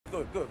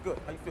Good.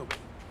 How you feel?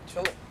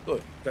 Chillin'.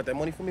 Good. Got that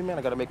money for me, man?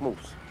 I gotta make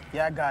moves.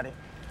 Yeah, I got it.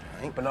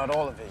 But not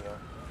all of it, yo.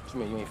 What you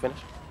mean, you ain't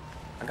finished?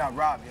 I got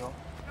robbed, yo.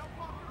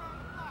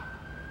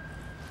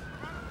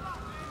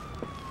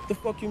 The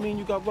fuck you mean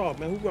you got robbed,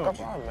 man? Who robbed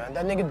you? Got robbed, man.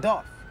 That nigga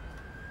Duff.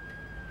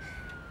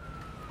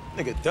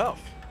 Nigga Duff?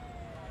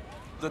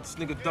 Let this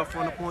nigga Duff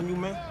run up on you,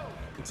 man?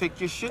 And take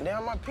your shit? They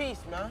on my piece,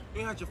 man.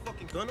 You ain't had your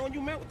fucking gun on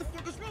you, man? What the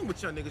fuck is wrong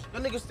with y'all niggas?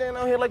 Y'all niggas standing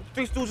out here like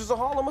Three Stooges of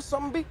Harlem or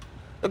something, B?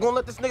 They gonna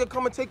let this nigga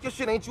come and take your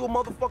shit? Ain't you a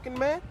motherfucking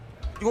man?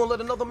 You gonna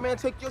let another man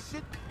take your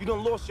shit? You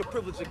done lost your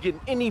privilege of getting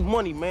any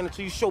money, man,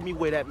 until you show me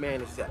where that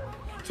man is at.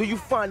 Till you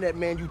find that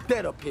man, you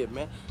dead up here,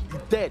 man. You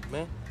dead,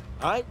 man.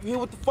 All right? You hear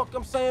what the fuck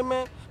I'm saying,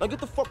 man? Now get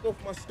the fuck off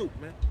my stoop,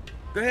 man.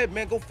 Go ahead,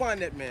 man. Go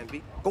find that man,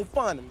 B. Go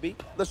find him, B.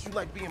 Unless you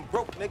like being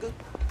broke, nigga.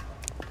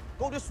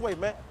 Go this way,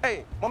 man.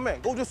 Hey, my man,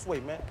 go this way,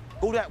 man.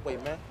 Go that way,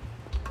 man.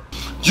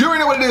 You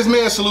already know what it is,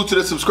 man. Salute to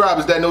the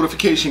subscribers, that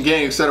notification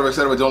gang, etc.,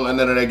 etc. Don't let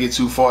none of that get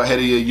too far ahead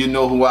of you. You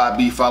know who I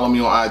be. Follow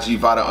me on IG,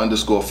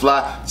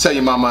 Vada_fly. Tell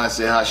your mama I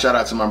say hi. Shout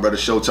out to my brother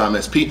Showtime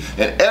SP.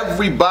 And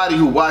everybody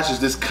who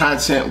watches this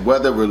content,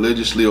 whether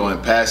religiously or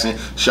in passing.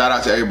 Shout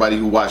out to everybody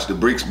who watched the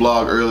Bricks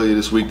blog earlier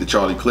this week, the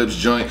Charlie Clips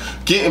joint.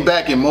 Getting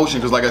back in motion,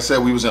 because like I said,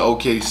 we was in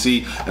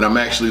OKC, and I'm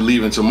actually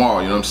leaving tomorrow,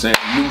 you know what I'm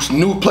saying?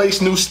 New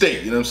place, new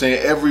state, you know what I'm saying?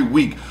 Every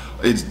week.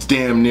 It's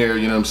damn near,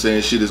 you know what I'm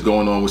saying, shit is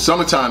going on. When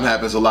summertime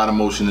happens, a lot of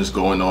motion is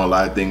going on, a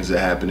lot of things are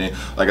happening.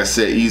 Like I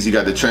said, Easy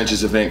got the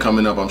Trenches event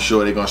coming up. I'm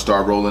sure they're gonna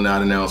start rolling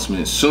out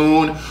announcements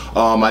soon.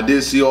 I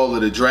did see all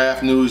of the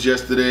draft news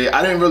yesterday.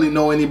 I didn't really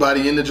know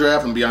anybody in the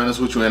draft, and be honest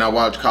with you, and I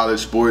watch college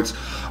sports.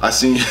 I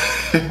seen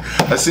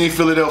I seen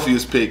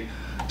Philadelphia's pick.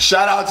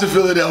 Shout out to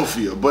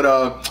Philadelphia. But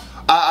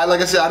like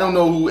I said, I don't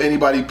know who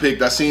anybody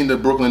picked. I seen the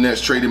Brooklyn Nets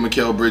traded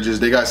Mikal Bridges.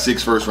 They got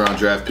 6 first-round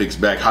draft picks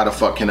back. How the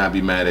fuck can I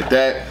be mad at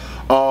that?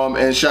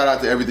 And shout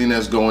out to everything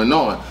that's going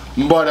on.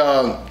 But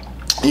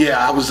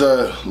yeah, I was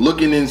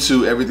looking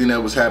into everything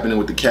that was happening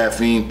with the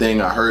Caffeine thing.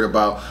 I heard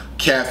about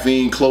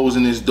Caffeine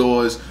closing its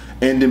doors,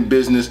 ending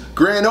business,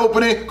 grand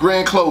opening,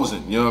 grand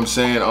closing. You know what I'm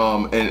saying?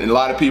 And a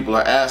lot of people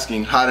are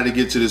asking, how did it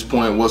get to this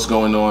point? What's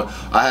going on?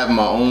 I have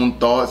my own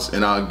thoughts,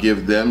 and I'll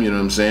give them. You know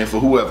what I'm saying? For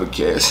whoever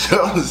cares. You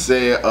know what I'm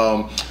saying?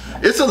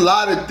 It's a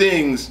lot of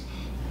things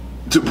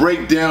to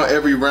break down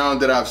every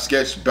round that I've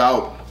sketched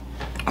about.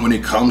 When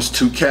it comes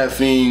to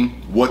Caffeine,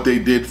 what they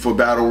did for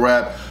battle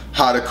rap,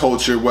 how the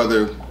culture,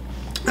 whether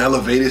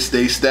elevated,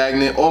 stay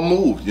stagnant, or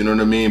moved, you know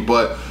what I mean?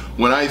 But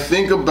when I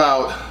think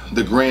about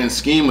the grand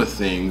scheme of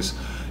things,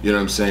 you know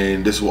what I'm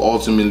saying, this will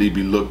ultimately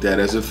be looked at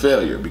as a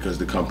failure because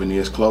the company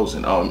is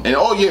closing. And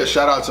oh yeah,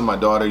 shout out to my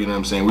daughter, you know what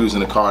I'm saying? We was in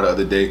the car the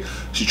other day.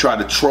 She tried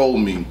to troll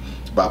me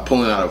by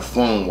pulling out a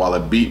phone while a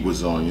beat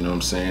was on, you know what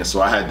I'm saying?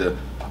 So I had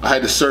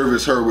to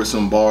service her with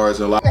some bars.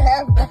 A lot.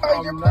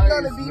 You're putting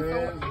on a beat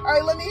for. All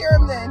right, let me hear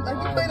him then. Like,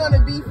 you playing on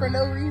a beat for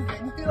no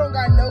reason. You don't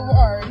got no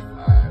bars.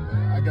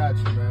 I got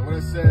you, man. What I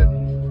said,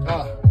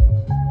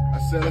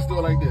 let's do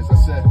it like this. I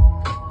said,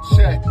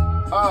 check.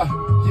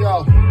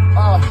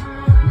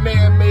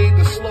 Man made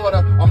the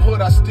slaughter. I'm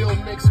hood, I still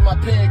mix my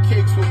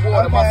pancakes with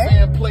water. Okay. My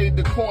fan played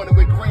the corner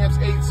with grams,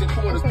 8s, and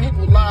quarters.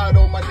 People lied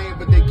on my name,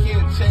 but they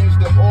can't change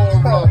the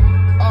aura.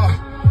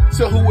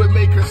 To who it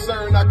may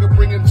concern, I could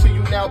bring him to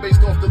you now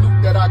based off the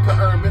loot that I could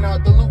earn. Been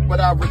out the loop, but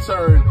I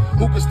return.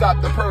 Who can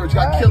stop the purge?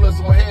 Got killers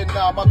on head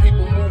now. My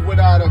people move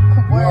without a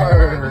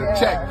word. Yeah.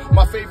 Check.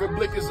 My favorite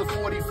blick is a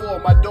 44.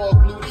 My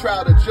dog blue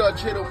trout. A judge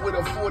hit him with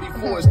a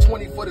 44. It's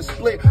 20 for the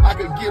split. I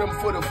could get him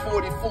for the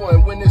 44.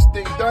 And when this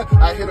thing done,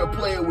 I hit a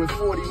player with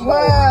 40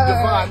 more.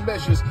 Divine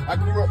measures. I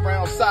grew up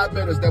around side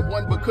betters that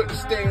won but couldn't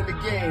stay in the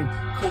game.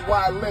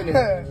 Kawhi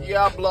Leonard.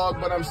 Yeah, I blog,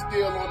 but I'm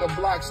still on the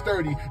block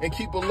sturdy. And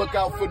keep a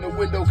lookout from the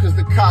window cause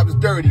the cop's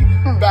dirty.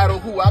 Battle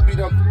who? I beat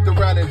them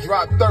around and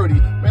drop 30.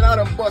 Man, I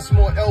done bust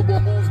more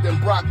elbow moves than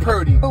Brock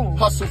Purdy.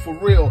 Hustle for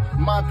real.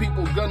 My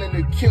people gunning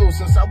to kill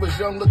since I was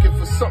young looking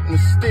for something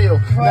to steal.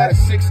 Now the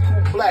 6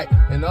 cool black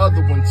and the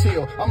other one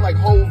teal. I'm like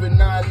Hov in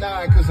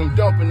 9-9 cause I'm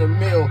dumping the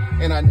mill.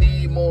 And I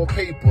need more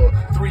paper.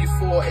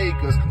 3-4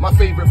 acres. My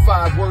favorite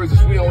 5 words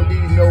is we don't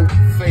need no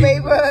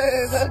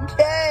favors.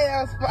 Okay,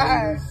 that's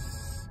fine.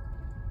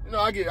 You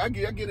know, I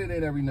get it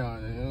in every now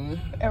and then. You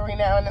know? Every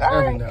now and then. All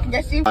right. I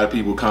guess you. A lot of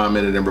people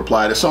commented and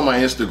replied. It's on my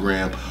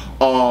Instagram.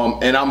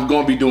 And I'm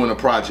going to be doing a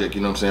project,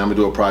 you know what I'm saying? I'm going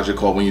to do a project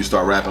called When You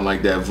Start Rapping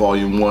Like That,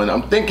 Volume 1.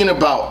 I'm thinking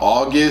about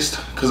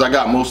August, because I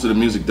got most of the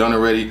music done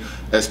already.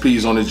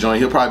 SP's on the joint.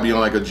 He'll probably be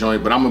on like a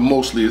joint, but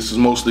this is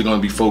mostly going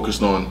to be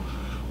focused on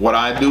what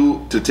I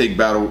do to take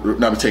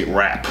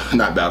rap,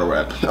 not battle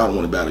rap. I don't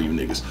want to battle you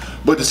niggas.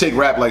 But to take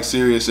rap like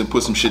serious and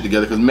put some shit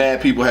together, because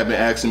mad people have been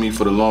asking me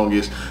for the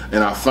longest,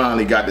 and I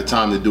finally got the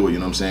time to do it, you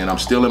know what I'm saying? I'm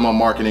still in my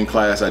marketing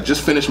class. I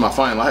just finished my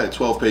final. I had a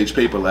 12-page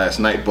paper last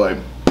night, but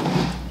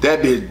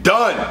that bitch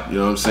done, you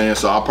know what I'm saying?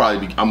 So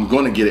I'm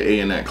gonna get an A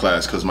in that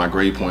class because my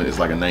grade point is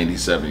like a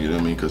 97, you know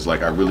what I mean? Because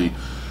like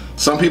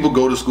some people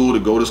go to school,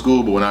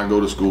 but when I go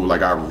to school,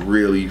 like I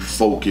really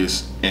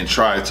focus and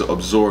try to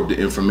absorb the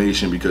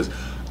information because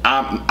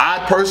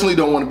I personally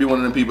don't want to be one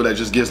of them people that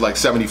just gets like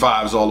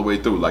 75s all the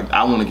way through. Like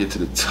I want to get to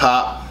the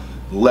top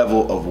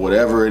level of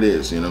whatever it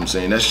is, you know what I'm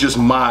saying? That's just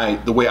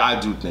the way I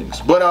do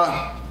things. But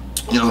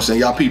you know what I'm saying,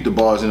 y'all peep the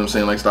bars, you know what I'm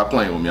saying? Like, stop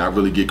playing with me, I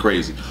really get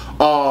crazy.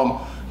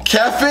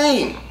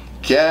 Caffeine.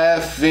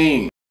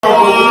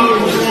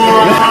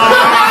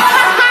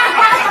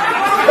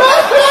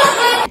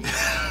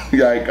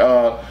 Like,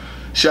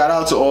 shout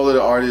out to all of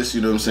the artists,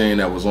 you know what I'm saying,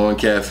 that was on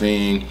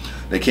Caffeine.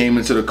 They came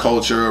into the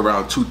culture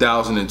around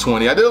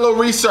 2020. I did a little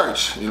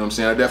research, you know what I'm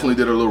saying? I definitely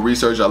did a little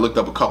research. I looked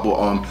up a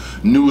couple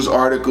news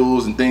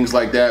articles and things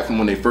like that from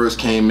when they first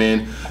came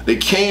in. They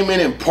came in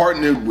and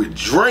partnered with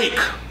Drake.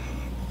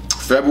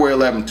 February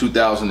 11,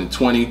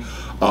 2020.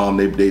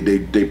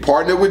 They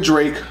partnered with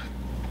Drake.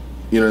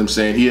 You know what I'm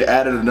saying? He had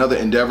added another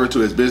endeavor to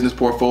his business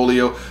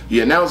portfolio.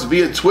 He announced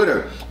via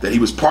Twitter that he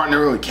was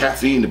partnering with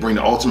Caffeine to bring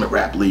the Ultimate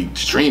Rap League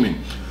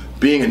streaming.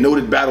 Being a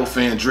noted battle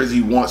fan,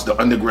 Drizzy wants the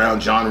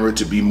underground genre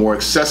to be more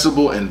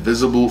accessible and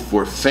visible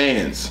for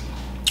fans.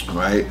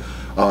 Right?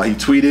 He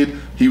tweeted,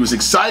 he was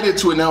excited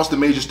to announce the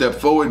major step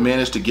forward,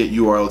 managed to get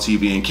URL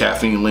TV and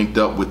Caffeine linked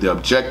up with the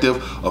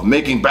objective of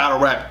making battle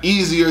rap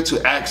easier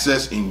to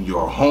access in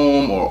your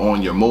home or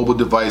on your mobile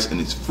device, and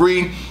it's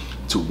free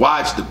to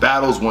watch the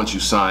battles once you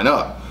sign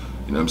up.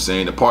 You know what I'm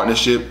saying? The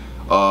partnership,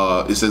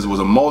 it says it was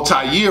a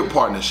multi-year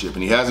partnership,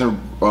 and he hasn't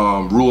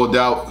ruled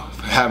out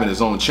having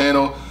his own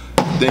channel,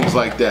 things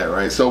like that,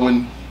 right? So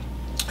when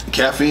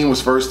Caffeine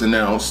was first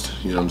announced,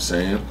 you know what I'm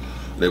saying,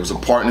 there was a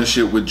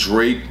partnership with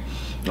Drake.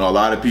 You know, a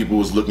lot of people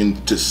was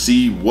looking to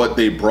see what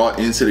they brought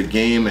into the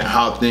game and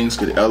how things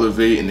could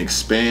elevate and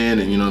expand,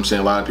 and you know what I'm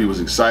saying, a lot of people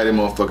was excited.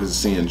 Motherfuckers are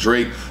seeing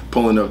Drake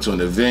pulling up to an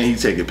event, he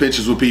taking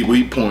pictures with people,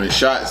 he pouring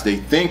shots. They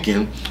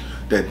thinking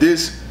that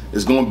this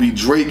is going to be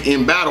Drake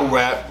in battle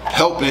rap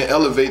helping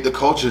elevate the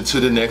culture to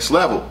the next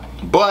level.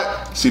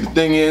 But see, the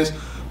thing is,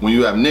 when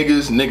you have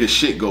nigga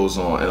shit goes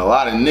on, and a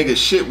lot of nigga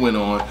shit went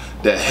on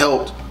that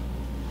helped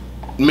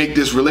make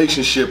this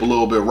relationship a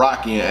little bit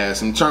rocky and add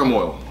some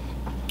turmoil.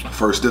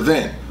 First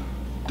event,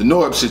 the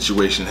Norb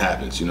situation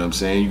happens, you know what I'm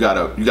saying? You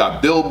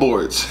got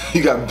billboards.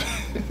 You got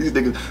these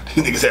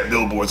niggas have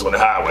billboards on the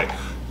highway.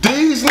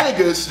 These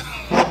niggas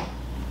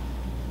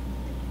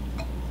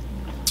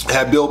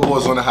have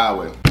billboards on the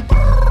highway.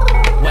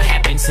 What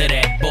happened to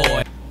that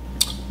boy?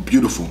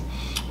 Beautiful.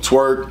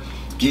 Twerk,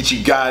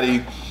 Geechee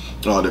Gotti.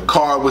 The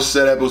car was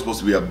set up. It was supposed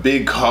to be a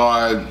big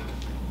car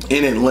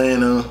in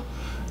Atlanta.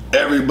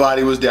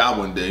 Everybody was there. I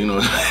wasn't there, you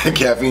know.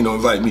 Caffeine don't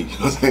invite me. You know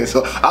what I'm saying?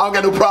 So I don't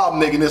got no problem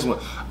making this one.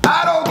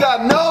 I don't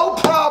got no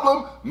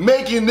problem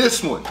making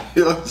this one.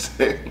 You know what I'm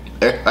saying?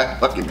 Everybody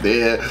fucking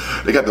there.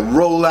 They got the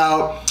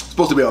rollout. It's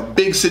supposed to be a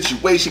big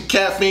situation.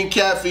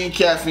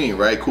 Caffeine,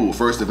 right? Cool.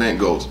 First event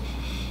goes.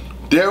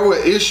 There were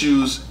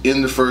issues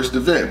in the first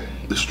event,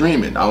 the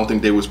streaming. I don't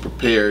think they was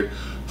prepared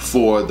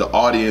for the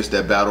audience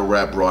that battle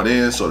rap brought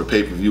in, so the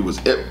pay-per-view was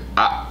the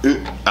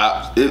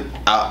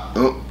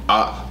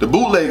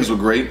bootlegs were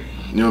great,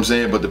 you know what I'm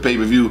saying, but the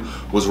pay-per-view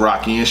was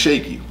rocky and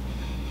shaky.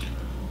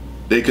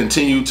 They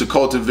continued to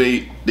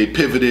cultivate, they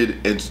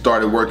pivoted and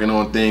started working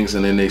on things,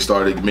 and then they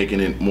started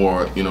making it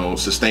more, you know,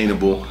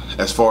 sustainable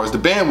as far as the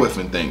bandwidth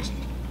and things.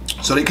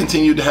 So they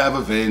continued to have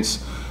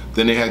events,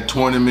 then they had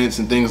tournaments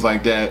and things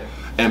like that,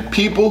 and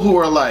people who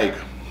are like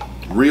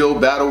real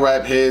battle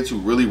rap heads who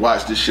really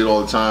watch this shit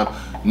all the time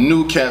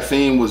knew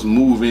Caffeine was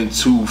moving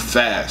too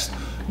fast.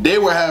 They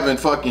were having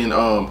fucking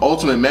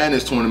Ultimate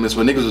Madness tournaments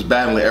where niggas was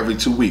battling every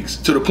 2 weeks,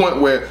 to the point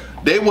where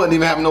they wasn't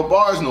even having no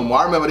bars no more.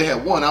 I remember they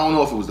had one, I don't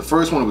know if it was the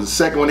first one, it was the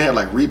second one. They had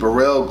like Reaper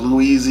Rel, Glue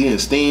Easy, and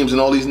Steams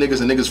and all these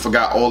niggas, and niggas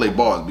forgot all their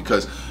bars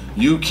because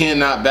you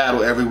cannot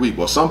battle every week.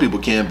 Well, some people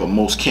can, but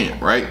most can't,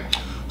 right?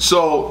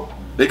 So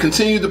they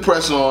continued to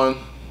press on.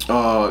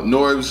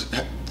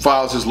 Norbs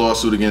files his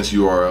lawsuit against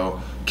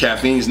URL.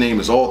 Caffeine's name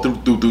is all through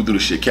the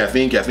shit.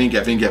 Caffeine.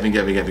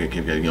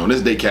 On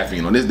this day,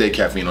 Caffeine. On this day,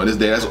 Caffeine. On this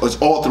day, it's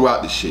all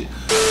throughout this shit.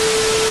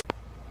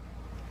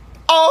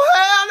 Oh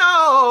hell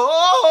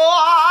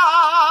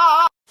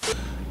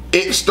no!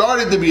 It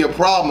started to be a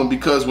problem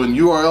because when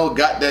URL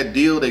got that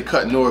deal, they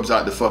cut Norbs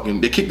out the fucking.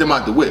 They kicked him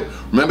out the whip.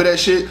 Remember that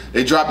shit?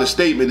 They dropped a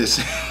statement that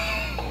said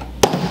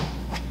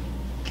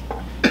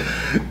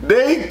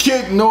they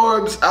kicked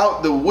Norbs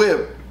out the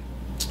whip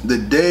the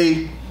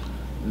day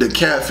the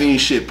Caffeine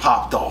shit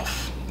popped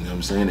off. You know what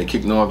I'm saying? They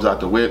kicked Norbs out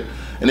the whip,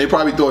 and they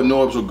probably thought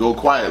Norbs would go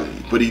quietly,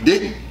 but he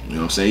didn't. You know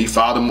what I'm saying? He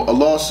filed a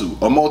lawsuit,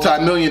 a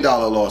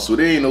multi-million-dollar lawsuit.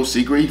 It ain't no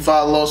secret. He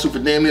filed a lawsuit for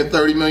damn near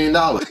 $30 million.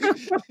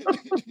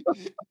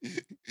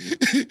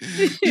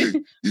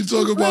 You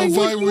talk about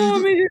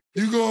viral,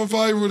 you going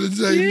viral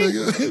today,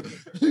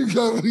 nigga. You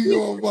going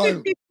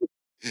viral.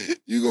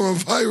 You going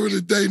viral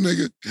today,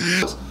 nigga.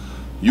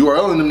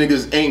 URL and them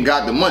niggas ain't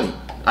got the money.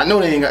 I know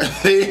they ain't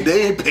got,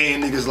 they ain't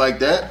paying niggas like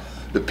that.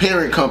 The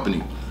parent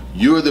company,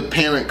 you're the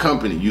parent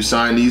company. You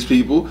signed these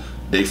people.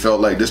 They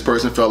felt like, this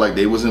person felt like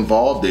they was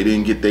involved. They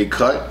didn't get their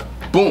cut.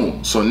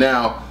 Boom. So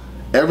now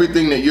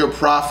everything that you're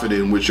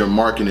profiting with your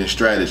marketing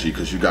strategy,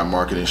 because you got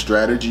marketing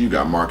strategy, you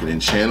got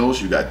marketing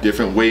channels, you got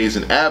different ways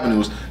and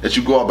avenues that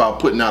you go about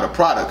putting out a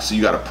product. So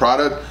you got a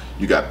product,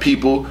 you got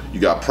people, you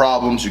got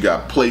problems, you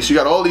got place, you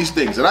got all these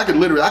things. And I could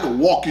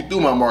walk you through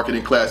my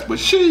marketing class,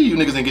 but you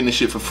niggas ain't getting this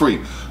shit for free.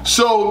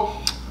 So,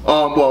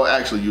 well,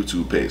 actually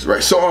YouTube pays,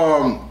 right?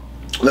 So,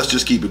 let's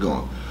just keep it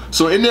going.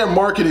 So in their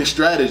marketing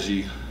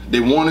strategy, they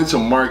wanted to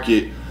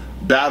market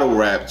battle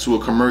rap to a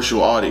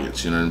commercial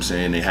audience, you know what I'm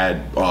saying? They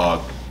had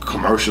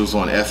commercials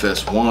on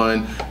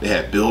FS1, they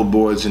had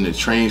billboards in the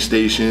train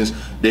stations,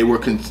 they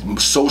were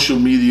social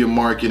media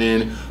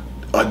marketing,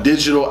 a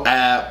digital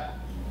app,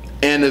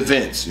 and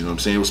events, you know what I'm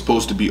saying? It was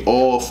supposed to be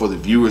all for the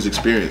viewer's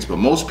experience. But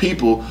most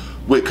people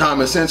with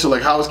common sense are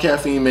like, how is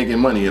Caffeine making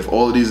money if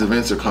all of these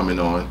events are coming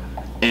on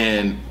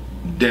and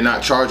they're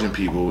not charging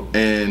people,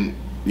 and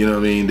you know what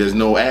I mean, there's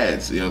no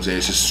ads, you know what I'm saying?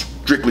 It's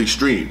just strictly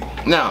streamed.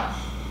 Now,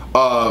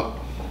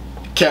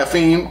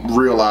 Caffeine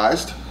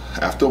realized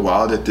after a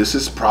while that this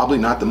is probably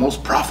not the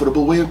most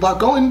profitable way about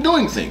going and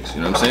doing things,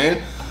 you know what I'm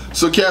saying?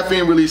 So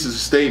Caffeine releases a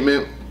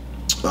statement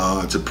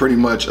to pretty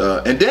much,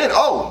 and then,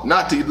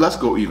 let's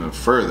go even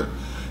further.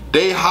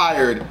 They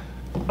hired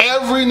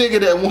every nigga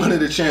that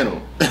wanted a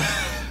channel.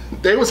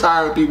 They was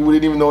hiring people who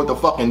didn't even know what to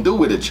fucking do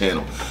with a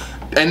channel.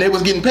 And they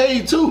was getting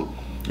paid too.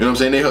 You know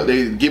what I'm saying?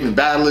 They giving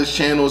battlers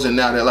channels, and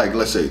now they're like,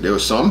 let's say there were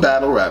some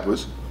battle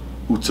rappers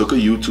who took a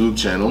YouTube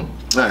channel,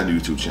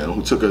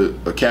 who took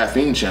a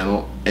Caffeine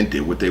channel and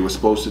did what they were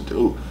supposed to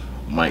do.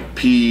 Mike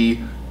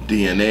P,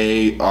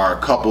 DNA are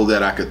a couple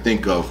that I could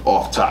think of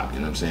off top, you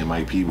know what I'm saying?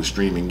 Mike P was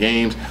streaming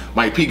games.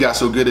 Mike P got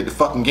so good at the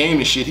fucking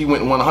gaming shit, he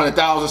went and won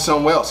 100,000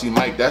 somewhere else. See,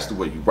 Mike, that's the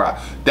way you rock.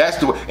 That's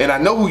the way, and I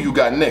know who you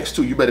got next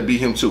too. You better beat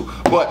him too.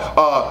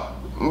 But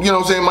you know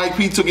what I'm saying? Mike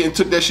P took it and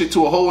took that shit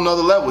to a whole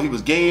nother level. He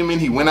was gaming,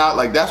 he went out,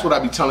 like that's what I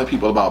be telling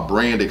people about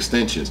brand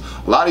extensions.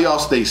 A lot of y'all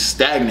stay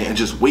stagnant and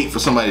just wait for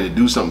somebody to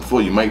do something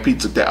for you. Mike P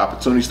took that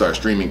opportunity, started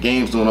streaming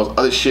games, doing those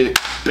other shit.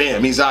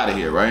 Bam, he's out of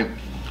here, right?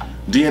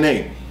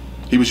 DNA.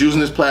 He was using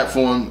this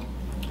platform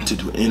to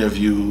do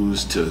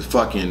interviews, to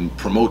fucking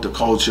promote the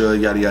culture,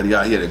 yada, yada,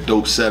 yada. He had a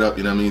dope setup,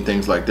 you know what I mean?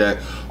 Things like that.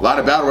 A lot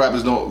of battle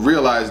rappers don't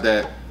realize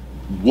that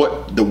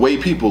the way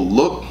people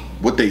look,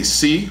 what they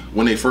see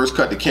when they first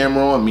cut the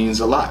camera on means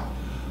a lot.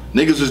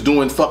 Niggas was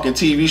doing fucking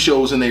TV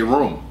shows in their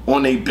room,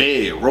 on their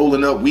bed,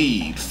 rolling up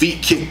weed,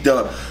 feet kicked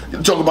up.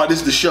 Talking about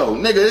this the show.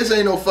 Nigga, this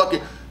ain't no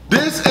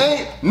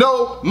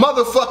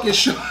motherfucking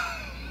show.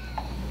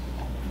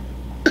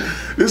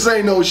 This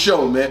ain't no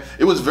show, man.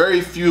 It was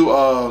very few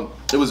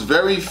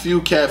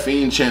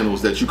Caffeine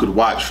channels that you could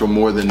watch for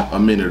more than a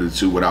minute or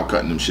two without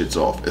cutting them shits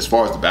off, as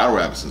far as the battle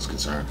rappers is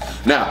concerned.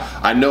 Now,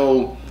 I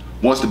know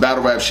once the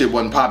battle rap shit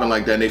wasn't popping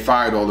like that and they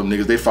fired all them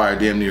niggas, they fired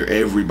damn near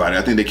everybody.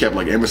 I think they kept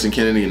like Emerson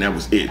Kennedy and that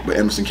was it. But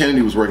Emerson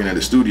Kennedy was working at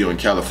a studio in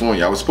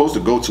California. I was supposed to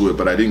go to it,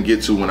 but I didn't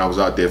get to when I was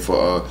out there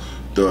for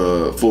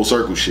the Full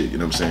Circle shit, you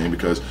know what I'm saying?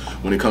 Because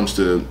when it comes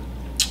to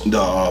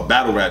the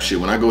battle rap shit,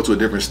 when I go to a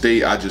different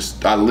state,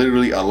 I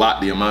literally allot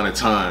the amount of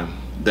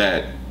time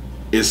that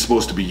is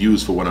supposed to be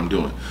used for what I'm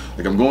doing.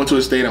 Like I'm going to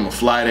a state, I'm gonna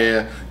fly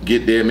there,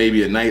 get there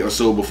maybe a night or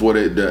so before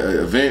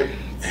the event,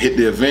 hit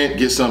the event,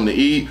 get something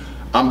to eat.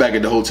 I'm back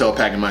at the hotel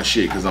packing my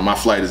shit because my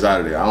flight is out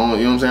of there. I don't,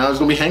 you know what I'm saying? I'm just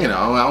gonna be hanging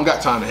out. I don't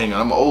got time to hang out.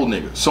 I'm an old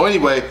nigga. So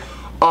anyway,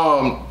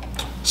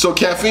 so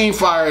Caffeine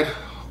fired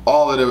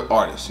all of the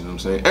artists, you know what I'm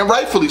saying? And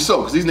rightfully so,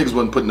 because these niggas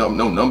wasn't putting up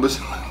no numbers.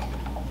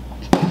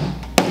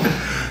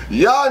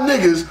 Y'all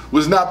niggas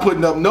was not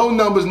putting up no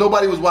numbers,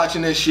 nobody was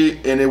watching that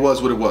shit, and it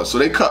was what it was. So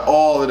they cut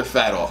all of the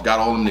fat off, got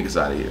all them niggas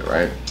out of here,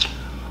 right?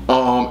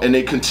 And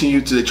they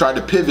tried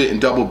to pivot and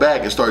double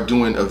back and start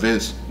doing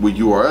events with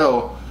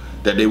URL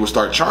that they would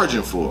start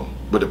charging for.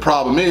 But the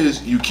problem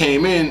is, you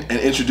came in and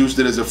introduced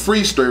it as a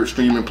free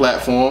streaming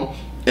platform,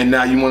 and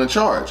now you want to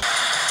charge.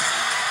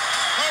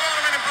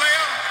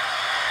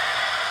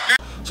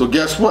 So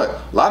guess what?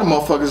 A lot of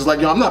motherfuckers is like,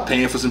 yo, I'm not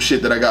paying for some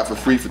shit that I got for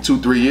free for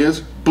 2-3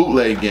 years.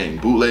 Bootleg game.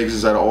 Bootlegs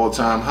is at an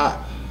all-time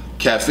high.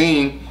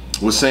 Caffeine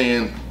was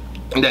saying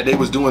that they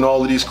was doing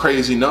all of these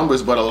crazy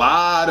numbers, but a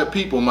lot of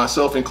people,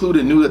 myself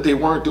included, knew that they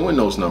weren't doing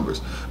those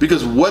numbers.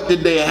 Because what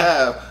did they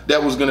have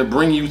that was gonna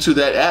bring you to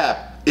that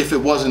app if it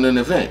wasn't an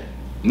event?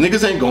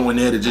 Niggas ain't going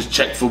there to just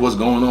check for what's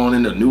going on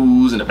in the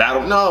news and the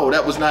battle. No,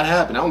 that was not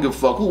happening. I don't give a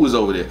fuck who was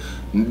over there.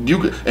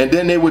 And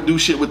then they would do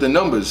shit with the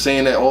numbers,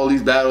 saying that all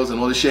these battles and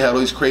all this shit had all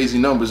these crazy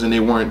numbers and they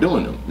weren't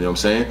doing them. You know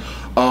what I'm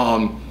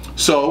saying?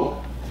 So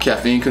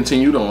Caffeine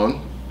continued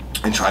on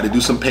and tried to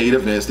do some paid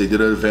events. They did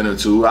an event or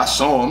two. I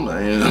saw them.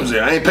 You know what I'm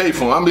saying? I ain't paid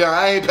for them.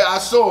 I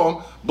saw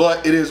them,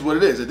 but it is what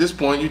it is. At this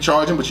point, you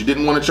charging, but you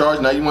didn't want to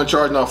charge. Now you want to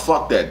charge. Now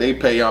fuck that. They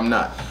pay. I'm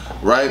not.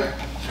 Right?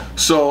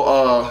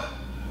 So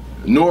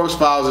Norbs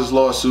files his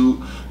lawsuit.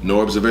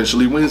 Norbs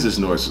eventually wins this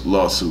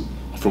lawsuit.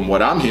 From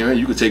what I'm hearing,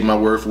 you could take my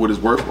word for what it's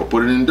worth or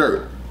put it in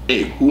dirt.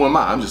 Hey, who am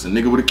I? I'm just a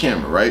nigga with a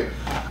camera, right?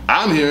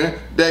 I'm hearing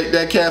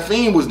that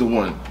Caffeine was the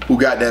one who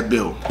got that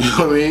bill. You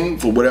know what I mean?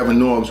 For whatever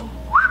Norbs.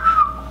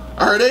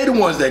 I heard they the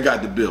ones that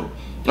got the bill.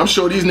 I'm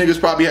sure these niggas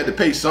probably had to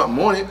pay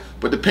something on it,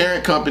 but the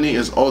parent company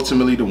is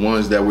ultimately the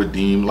ones that were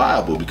deemed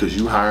liable because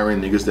you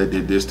hiring niggas that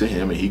did this to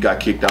him and he got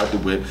kicked out the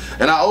whip.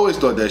 And I always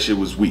thought that shit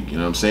was weak, you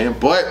know what I'm saying?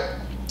 But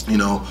You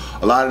know,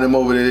 a lot of them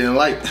over there didn't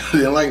like Norbs.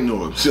 You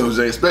know what I'm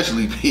saying?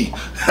 Especially P.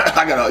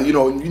 I gotta,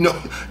 y'all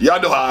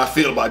know how I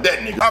feel about that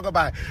nigga. Talk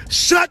about it.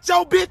 Shut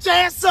your bitch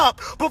ass up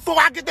before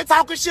I get to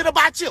talking shit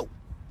about you.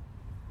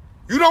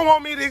 You don't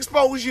want me to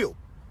expose you.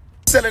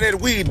 Selling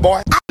that weed,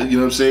 boy. You know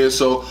what I'm saying?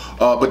 So,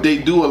 but they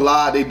did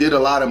a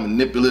lot of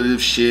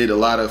manipulative shit, a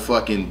lot of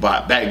fucking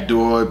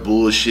backdoor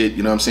bullshit,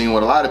 you know what I'm saying,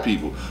 with a lot of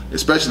people,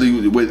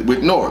 especially with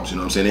Norbs, you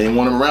know what I'm saying? They didn't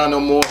want him around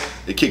no more.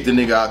 They kicked the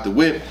nigga out the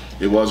whip.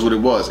 It was what it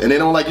was. And they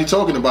don't like you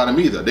talking about him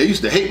either. They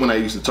used to hate when I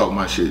used to talk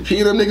my shit.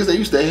 P, them niggas, they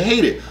used to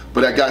hate it.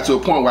 But I got to a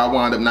point where I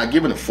wound up not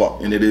giving a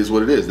fuck. And it is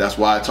what it is. That's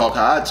why I talk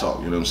how I talk,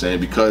 you know what I'm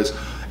saying? Because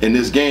in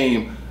this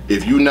game,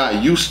 if you're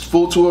not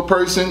useful to a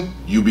person,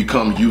 you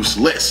become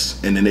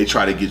useless. And then they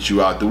try to get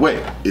you out the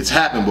way. It's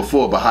happened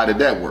before, but how did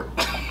that work?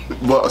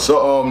 But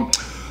so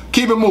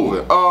keep it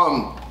moving.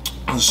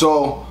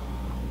 So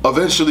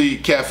eventually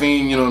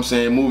Caffeine, you know what I'm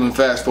saying, moving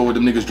fast forward, the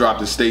niggas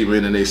dropped a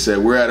statement and they said,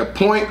 we're at a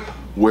point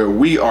where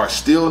we are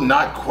still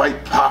not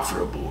quite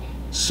profitable.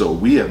 So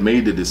we have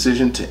made the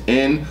decision to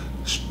end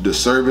the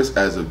service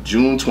as of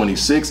June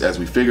 26th as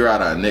we figure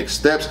out our next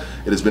steps.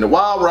 It has been a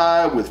wild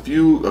ride with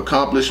few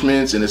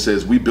accomplishments, and it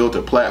says we built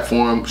a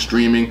platform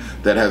streaming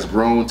that has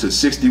grown to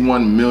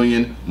 61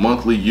 million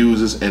monthly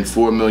users and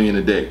 4 million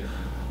a day.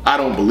 I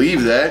don't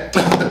believe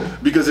that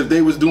because if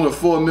they was doing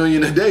 4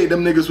 million a day,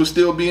 them niggas would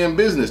still be in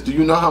business. Do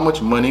you know how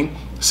much money?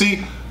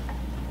 See,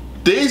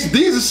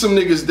 these are some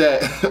niggas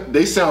that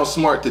they sound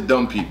smart to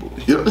dumb people.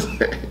 You know what I'm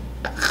saying?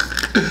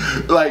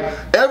 Like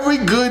every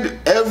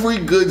good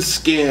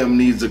scam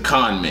needs a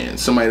con man,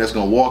 somebody that's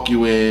gonna walk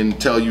you in,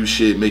 tell you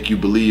shit, make you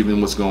believe in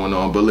what's going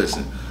on. But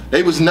listen,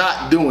 they was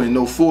not doing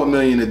no 4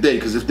 million a day,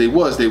 because if they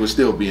was, they would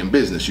still be in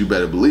business. You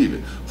better believe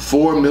it.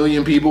 4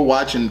 million people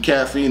watching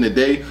Caffeine a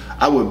day.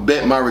 I would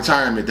bet my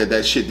retirement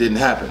that shit didn't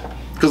happen.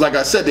 Because like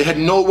I said, they had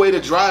no way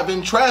to drive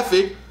in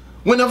traffic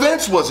when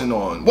events wasn't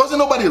on. Wasn't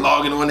nobody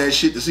logging on that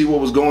shit to see what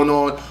was going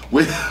on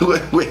with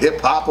hip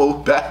hop or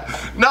back.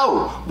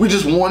 No, we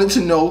just wanted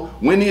to know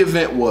when the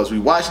event was. We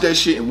watched that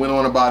shit and went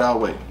on about our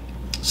way.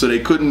 So they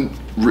couldn't,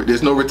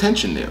 there's no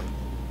retention there.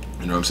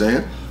 You know what I'm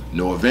saying?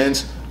 No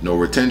events, no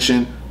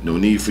retention, no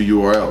need for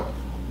URL.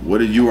 What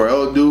did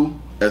URL do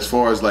as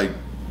far as like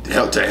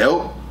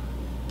help?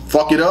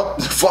 Fuck it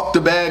up? Fuck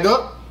the bag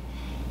up?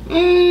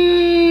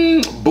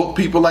 Book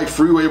people like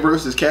Freeway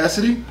versus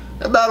Cassidy?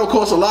 That battle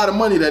cost a lot of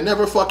money that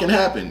never fucking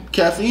happened.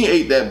 Caffeine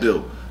ate that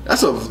bill.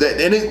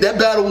 That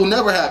battle will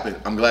never happen.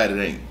 I'm glad it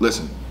ain't.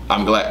 Listen, I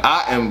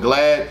am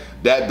glad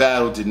that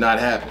battle did not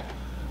happen.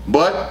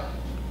 But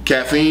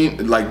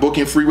Caffeine, like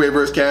booking Freeway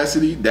versus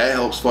Cassidy, that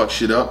helps fuck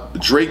shit up.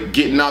 Drake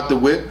getting out the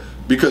whip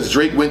because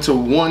Drake went to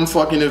one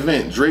fucking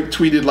event. Drake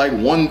tweeted like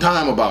one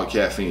time about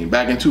Caffeine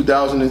back in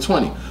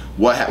 2020.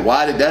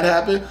 Why did that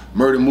happen?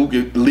 Murder Mook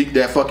leaked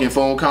that fucking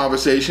phone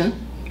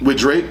conversation with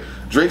Drake.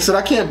 Drake said,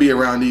 I can't be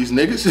around these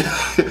niggas.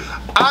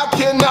 I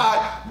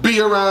cannot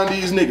be around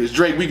these niggas.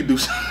 Drake, we can do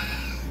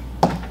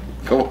something.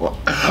 Come on.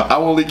 I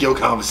won't leak your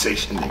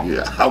conversation,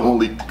 nigga. I won't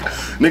leak.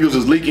 Niggas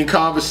was leaking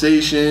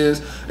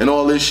conversations and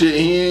all this shit.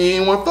 He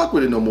ain't want to fuck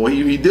with it no more.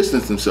 He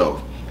distanced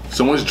himself.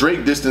 So once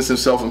Drake distanced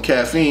himself from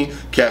Caffeine,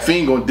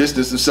 Caffeine gonna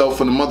distance himself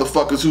from the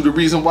motherfuckers who the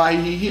reason why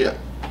he here.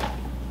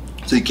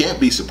 So you can't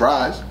be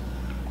surprised.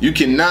 You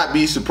cannot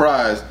be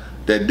surprised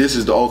that this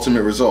is the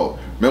ultimate result.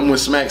 Remember when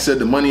Smack said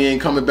the money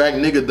ain't coming back?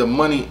 Nigga, the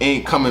money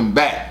ain't coming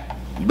back.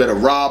 You better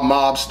rob,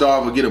 mob,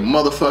 starve, or get a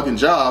motherfucking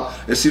job.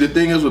 And see, the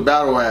thing is with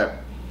battle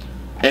rap,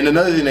 and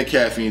another thing that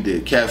Caffeine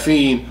did,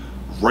 Caffeine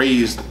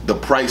raised the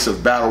price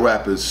of battle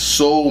rappers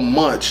so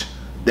much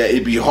that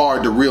it'd be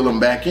hard to reel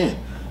them back in.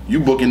 You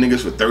booking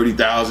niggas for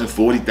 30,000,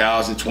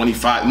 40,000,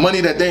 25,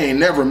 money that they ain't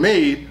never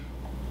made.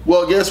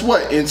 Well, guess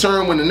what? In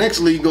turn, when the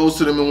next league goes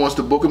to them and wants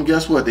to book them,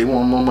 guess what? They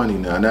want more money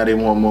now. Now they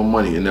want more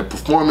money. And the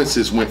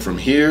performances went from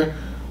here.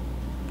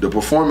 The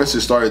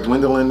performances started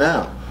dwindling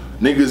down.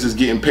 Niggas is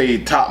getting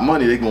paid top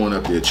money. They going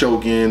up there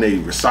choking, they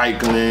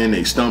recycling,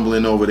 they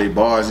stumbling over their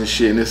bars and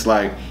shit. And it's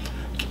like,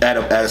 at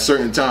a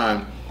certain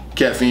time,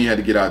 Caffeine had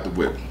to get out the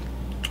whip.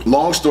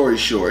 Long story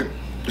short,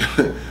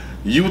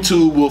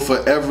 YouTube will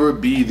forever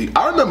be the...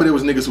 I remember there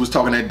was niggas who was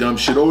talking that dumb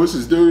shit. Oh, this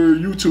is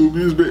YouTube.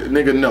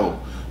 Nigga, no.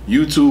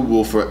 YouTube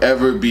will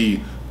forever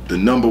be the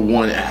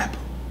 #1 app.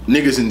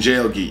 Niggas in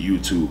jail get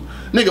YouTube.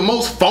 Nigga,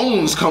 most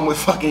phones come with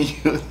fucking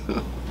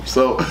YouTube.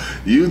 So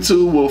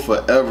YouTube will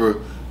forever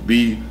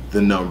be the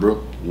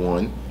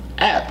 #1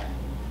 app.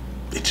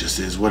 It just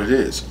is what it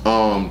is.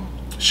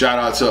 Shout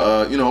out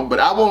to but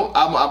I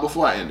won't.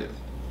 Before I end it,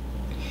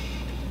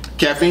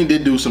 Caffeine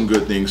did do some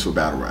good things for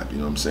battle rap. You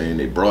know what I'm saying?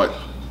 They brought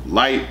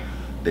light,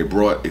 they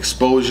brought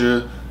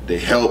exposure, they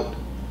helped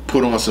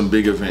put on some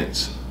big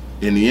events.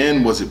 In the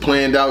end, was it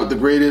planned out the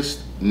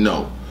greatest?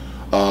 No.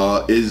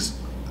 Is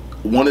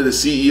one of the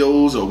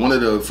CEOs or one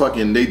of the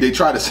fucking they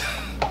try to say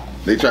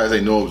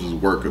Norbs was a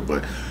worker,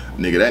 but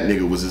nigga, that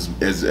nigga was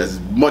as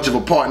much of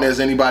a partner as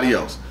anybody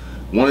else.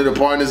 One of the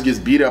partners gets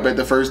beat up at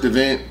the first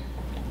event.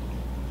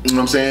 You know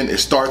what I'm saying? It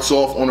starts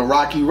off on a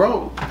rocky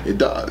road. It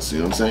does. You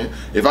know what I'm saying?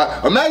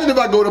 Imagine if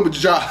I go to a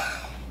job.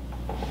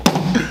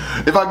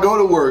 if I go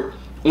to work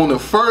on the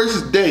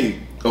first day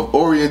of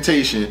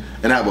orientation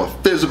and have a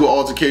physical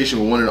altercation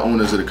with one of the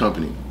owners of the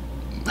company,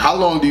 how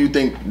long do you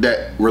think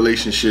that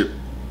relationship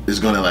is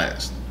gonna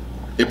last?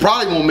 It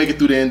probably won't make it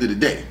through the end of the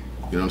day.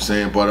 You know what I'm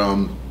saying?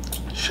 But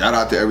shout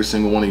out to every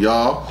single one of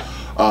y'all.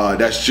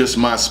 That's just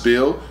my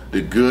spill.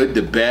 The good,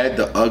 the bad,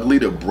 the ugly,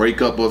 the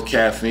breakup of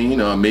Caffeine.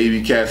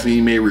 Maybe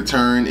Caffeine may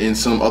return in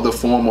some other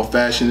form or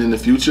fashion in the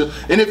future.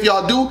 And if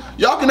y'all do,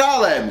 y'all can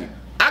holler at me.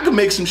 I can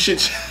make some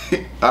shit.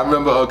 I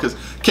remember because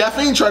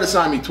Caffeine tried to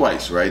sign me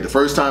twice, right? The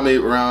first time they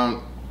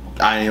around,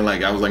 I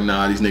was like,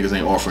 nah, these niggas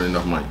ain't offering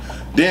enough money.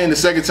 Then the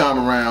second time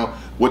around,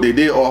 what they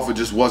did offer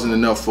just wasn't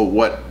enough for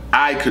what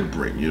I could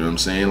bring. You know what I'm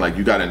saying? Like,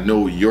 you gotta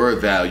know your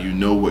value,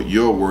 know what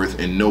you're worth,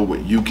 and know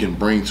what you can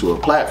bring to a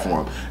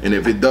platform. And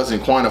if it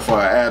doesn't quantify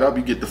or add up,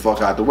 you get the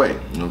fuck out the way. You know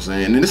what I'm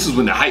saying? And this is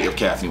when the height of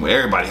Caffeine, where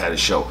everybody had a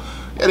show.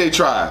 Yeah, they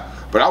tried.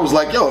 But I was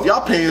like, yo, if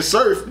y'all paying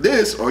Surf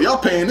this, or y'all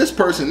paying this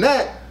person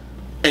that,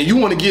 and you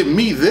wanna give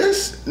me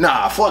this?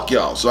 Nah, fuck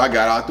y'all. So I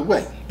got out the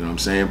way. You know what I'm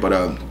saying?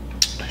 But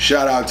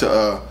shout out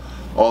to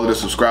all of the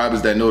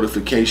subscribers, that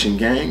notification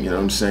gang, you know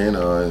what I'm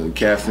saying?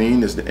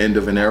 Caffeine is the end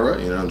of an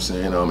era, you know what I'm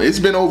saying? It's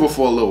been over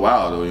for a little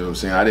while though, you know what I'm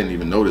saying? I didn't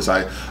even notice.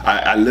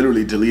 I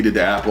literally deleted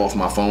the app off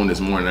my phone this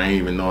morning. I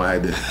didn't even know I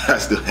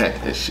still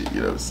had that shit,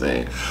 you know what I'm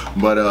saying?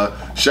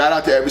 But shout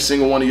out to every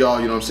single one of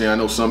y'all, you know what I'm saying? I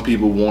know some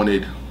people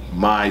wanted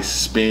my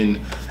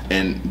spin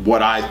and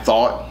what I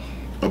thought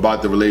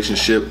about the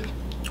relationship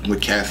with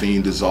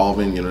Caffeine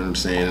dissolving, you know what I'm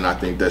saying? And I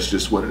think that's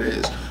just what it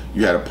is.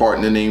 You had a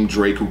partner named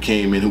Drake who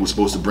came in who was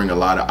supposed to bring a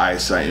lot of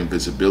eyesight and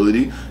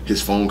visibility. His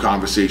phone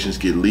conversations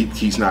get leaked.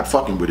 He's not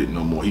fucking with it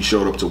no more. He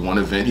showed up to one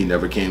event. He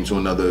never came to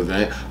another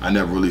event. I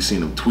never really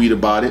seen him tweet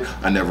about it.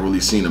 I never really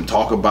seen him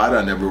talk about it.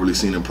 I never really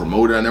seen him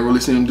promote it. I never really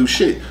seen him do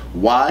shit.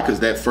 Why? Because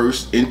that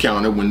first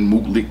encounter when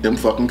Mook leaked them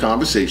fucking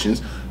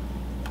conversations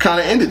kind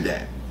of ended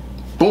that.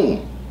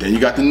 Boom. Then you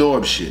got the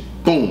Norb shit.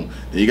 Boom.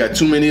 Then you got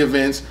too many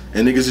events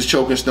and niggas is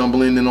choking,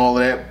 stumbling and all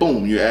of that.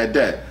 Boom. You add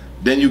that.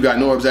 Then you got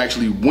Norbs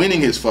actually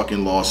winning his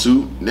fucking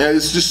lawsuit. Now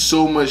it's just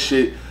so much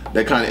shit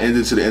that kind of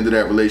ended to the end of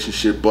that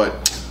relationship.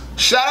 But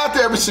shout out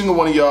to every single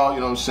one of y'all, you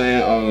know what I'm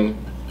saying?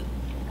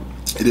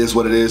 It is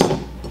what it is.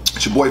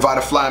 It's your boy Vada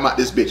flying out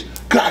this bitch.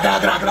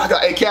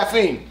 Hey,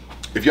 Caffeine,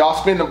 if y'all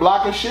spin the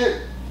block and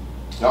shit,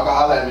 y'all can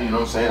holler at me, you know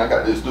what I'm saying? I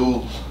got this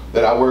dude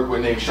that I work with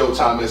named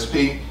Showtime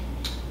SP.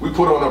 We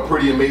put on a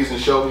pretty amazing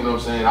show, you know what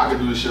I'm saying? I can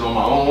do this shit on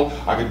my own.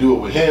 I can do it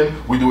with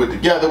him. We do it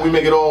together. We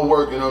make it all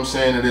work, you know what I'm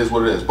saying? It is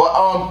what it is. But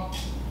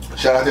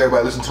shout out to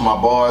everybody listening to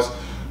my bars.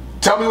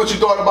 Tell me what you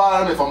thought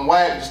about him. If I'm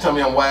whack, just tell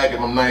me I'm whack.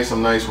 If I'm nice,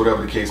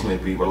 whatever the case may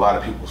be. But a lot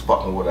of people was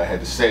fucking with what I had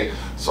to say.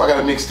 So I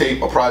got a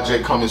mixtape, a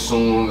project coming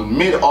soon,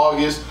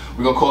 mid-August.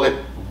 We're gonna call it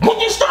When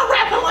You Start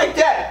Rapping Like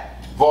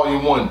That,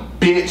 Volume 1,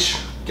 bitch,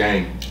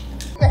 gang.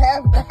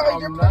 You're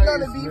putting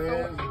on a beat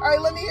for.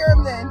 Alright, let me hear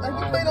him then. Like,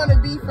 you playing on a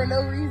beat for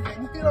no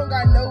reason. You don't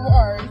got no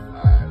bars.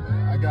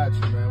 Alright, I got you,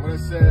 man. What I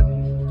said,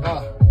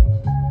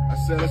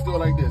 let's do it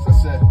like this. I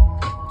said,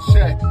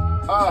 check,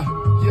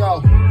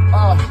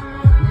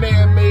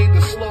 man made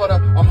the slaughter.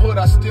 I'm hood,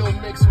 I still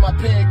mix my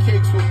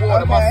pancakes with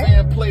water. Okay. My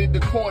fan played the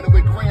corner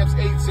with grams,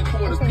 eighths, and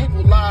quarters.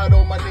 People lied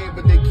on my name,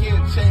 but they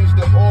can't change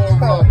the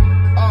aura.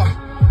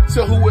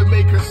 To who it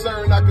may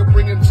concern, I could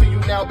bring him to you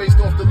now based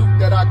off the loot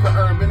that I could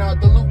earn. Been out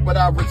the loop, but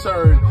I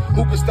return.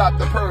 Who can stop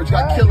the purge?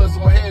 Got killers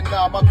on head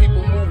now. My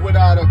people move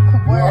without a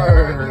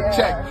word. Yeah.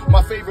 Check.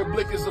 My favorite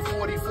blick is a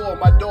 44.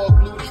 My dog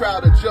blue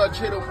trout. The judge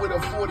hit him with a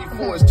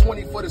 44. It's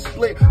 20 for the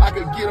split. I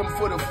could get him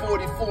for the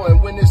 44.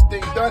 And when this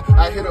thing done,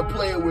 I hit a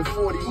player with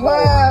 40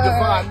 more.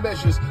 Divine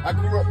measures. I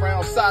grew up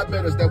around side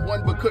betters that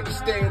won but couldn't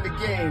stay in the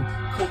game.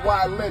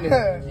 Kawhi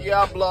Leonard.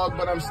 Yeah, I blog,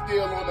 but I'm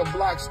still on the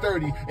block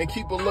sturdy. And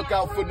keep a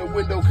lookout for the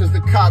window cause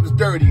the cops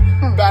dirty.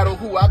 Battle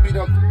who? I beat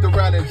them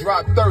around and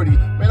drop 30.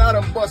 Man, I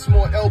done bust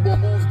more elbow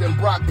moves than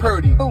Brock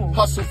Purdy.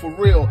 Hustle for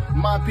real.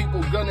 My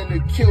people gunning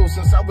to kill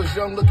since I was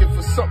young looking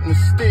for something to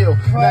steal.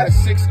 Now the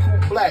 6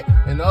 coupe black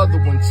and the other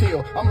one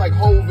teal. I'm like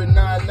Hove in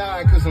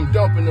 9-9 cause I'm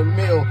dumping the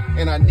mill.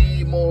 And I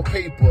need more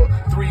paper.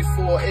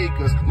 3-4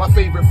 acres. My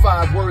favorite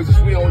 5 words is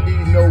we don't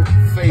need no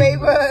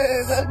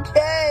favors.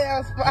 Okay,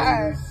 that's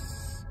fine.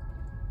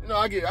 You know,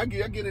 I get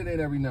it in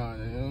every now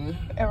and then.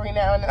 Every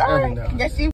now and then. Every Alright, now and guess you